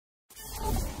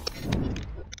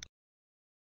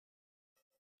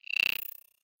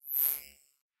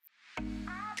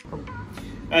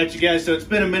Alright, you guys, so it's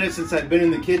been a minute since I've been in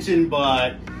the kitchen,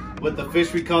 but with the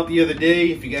fish we caught the other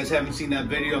day, if you guys haven't seen that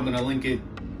video, I'm going to link it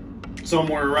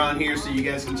somewhere around here so you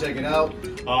guys can check it out.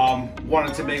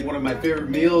 Wanted to make one of my favorite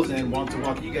meals and want to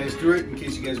walk you guys through it in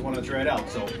case you guys want to try it out.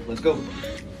 So let's go.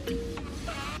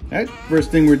 Alright, first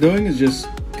thing we're doing is just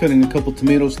cutting a couple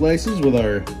tomato slices with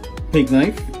our pink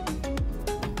knife.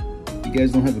 You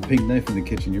guys don't have a pink knife in the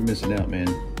kitchen, you're missing out, man.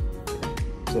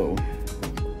 So,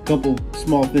 a couple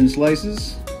small thin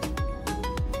slices.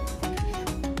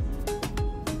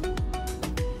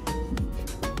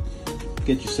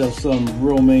 Get yourself some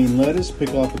romaine lettuce, pick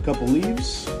off a couple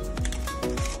leaves.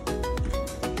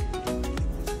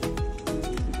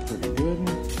 Pretty good.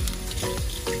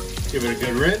 Give it a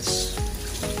good rinse.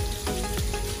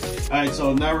 Alright,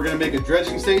 so now we're going to make a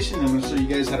dredging station. I'm going to show you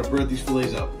guys how to bread these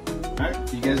fillets up. Alright,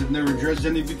 if you guys have never dredged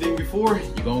anything before,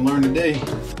 you're going to learn today.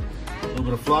 A little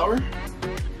bit of flour.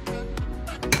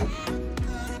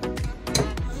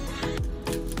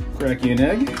 Crack you an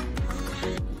egg.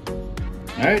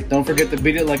 Alright, don't forget to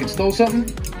beat it like it stole something.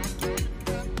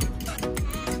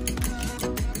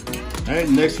 Alright,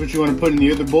 next what you want to put in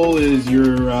the other bowl is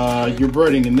your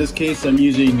breading. In this case, I'm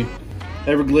using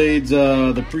Everglades,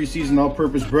 the pre-seasoned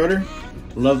all-purpose breader.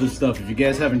 Love this stuff. If you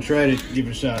guys haven't tried it, give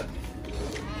it a shot.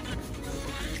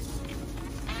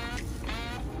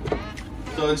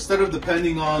 So instead of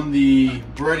depending on the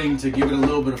breading to give it a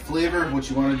little bit of flavor, what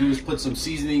you want to do is put some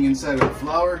seasoning inside of the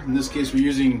flour. In this case, we're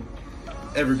using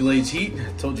Everglades heat.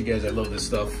 I told you guys I love this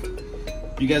stuff.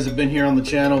 You guys have been here on the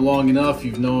channel long enough.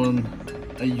 You've known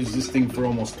I use this thing for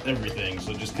almost everything.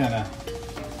 So just kind of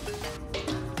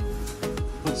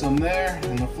put some there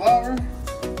in the flour.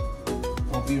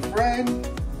 Don't be afraid.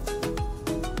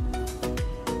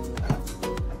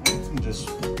 And just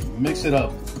mix it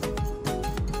up.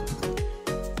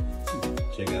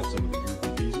 Check out some of the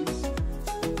group pieces.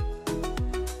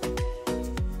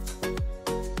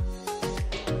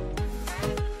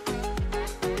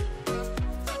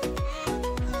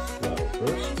 Flour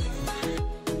first.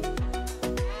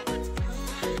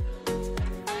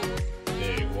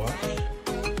 Egg wash.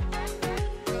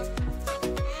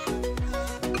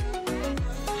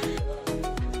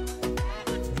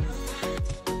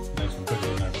 Next, we'll put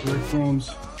in our breadcrumbs.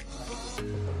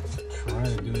 Try to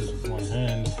do this with one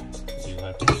hand. You'll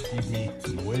have to excuse me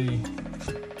in the way.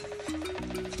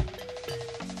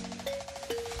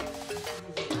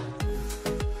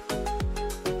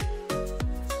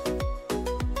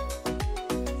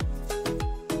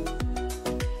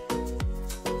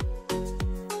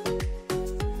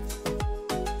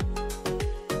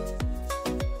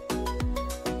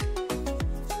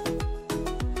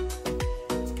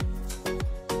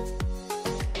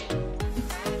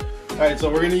 Alright,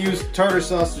 so we're going to use tartar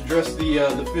sauce to dress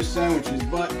the fish sandwiches,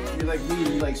 but if you like me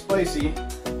and you like spicy,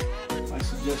 my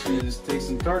suggestion is take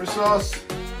some tartar sauce,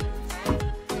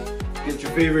 get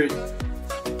your favorite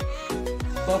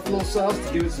buffalo sauce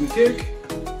to give it some kick,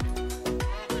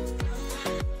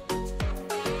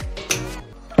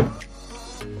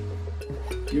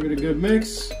 give it a good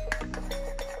mix,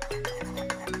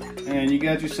 and you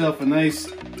got yourself a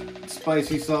nice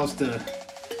spicy sauce to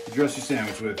dress your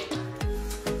sandwich with.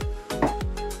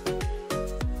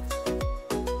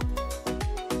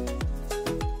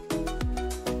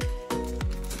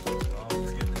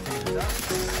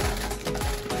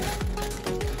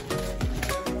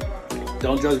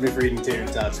 Don't judge me for eating tater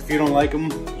tots. If you don't like them,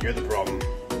 you're the problem.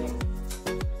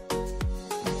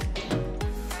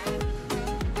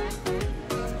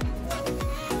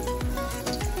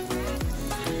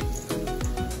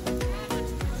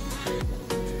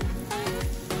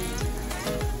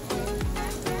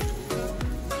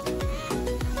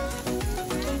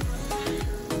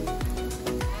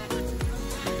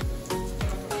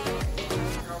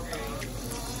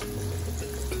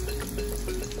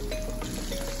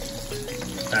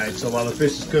 Alright, so while the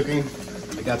fish is cooking,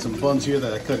 I got some buns here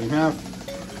that I cut in half,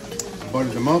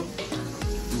 buttered them up.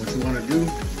 And what you want to do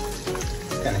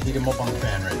is kind of heat them up on the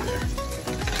pan right there.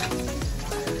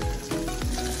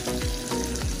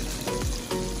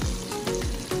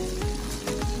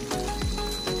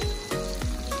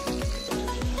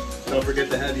 Don't forget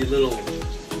to have your little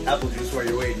apple juice while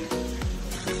you're waiting.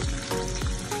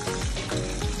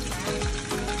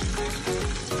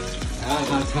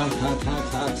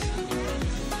 Hot.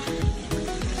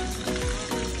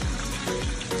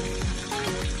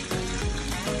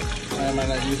 Why am I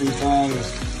not using tongs?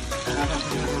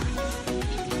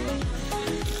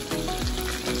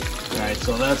 Alright,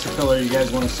 so that's the color you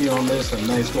guys want to see on this, a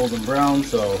nice golden brown.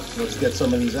 So let's get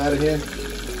some of these out of here.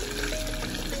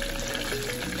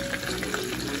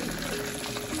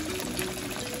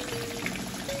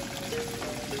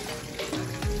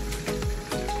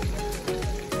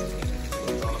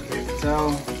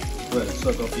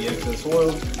 suck off the excess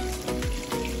oil.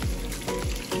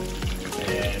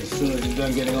 And as soon as you're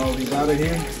done getting all these out of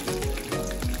here,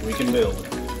 we can build.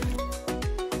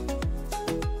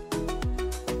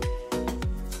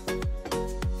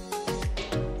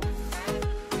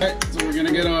 Alright, so we're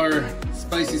gonna get our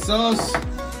spicy sauce,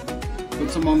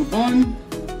 put some on the bun,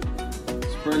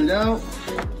 spread it out,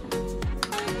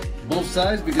 both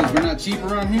sides because we're not cheap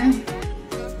around here.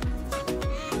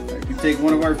 Right, we take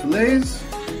one of our fillets,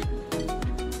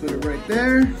 put it right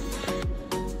there,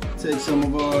 take some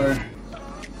of our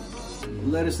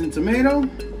lettuce and tomato,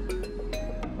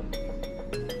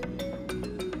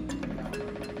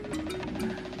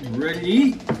 ready to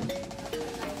eat.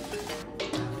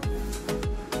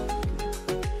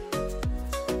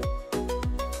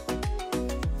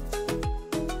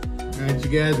 Alright,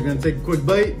 you guys, we're gonna take a quick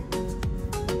bite.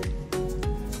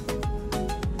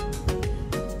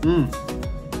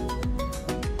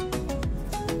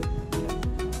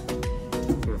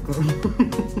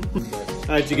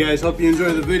 Alright, you guys, hope you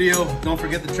enjoyed the video. Don't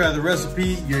forget to try the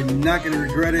recipe. You're not gonna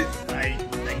regret it. I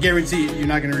guarantee you're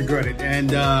not gonna regret it.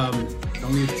 And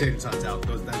don't leave the potato tots out.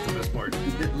 That's the best part.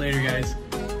 Later, guys.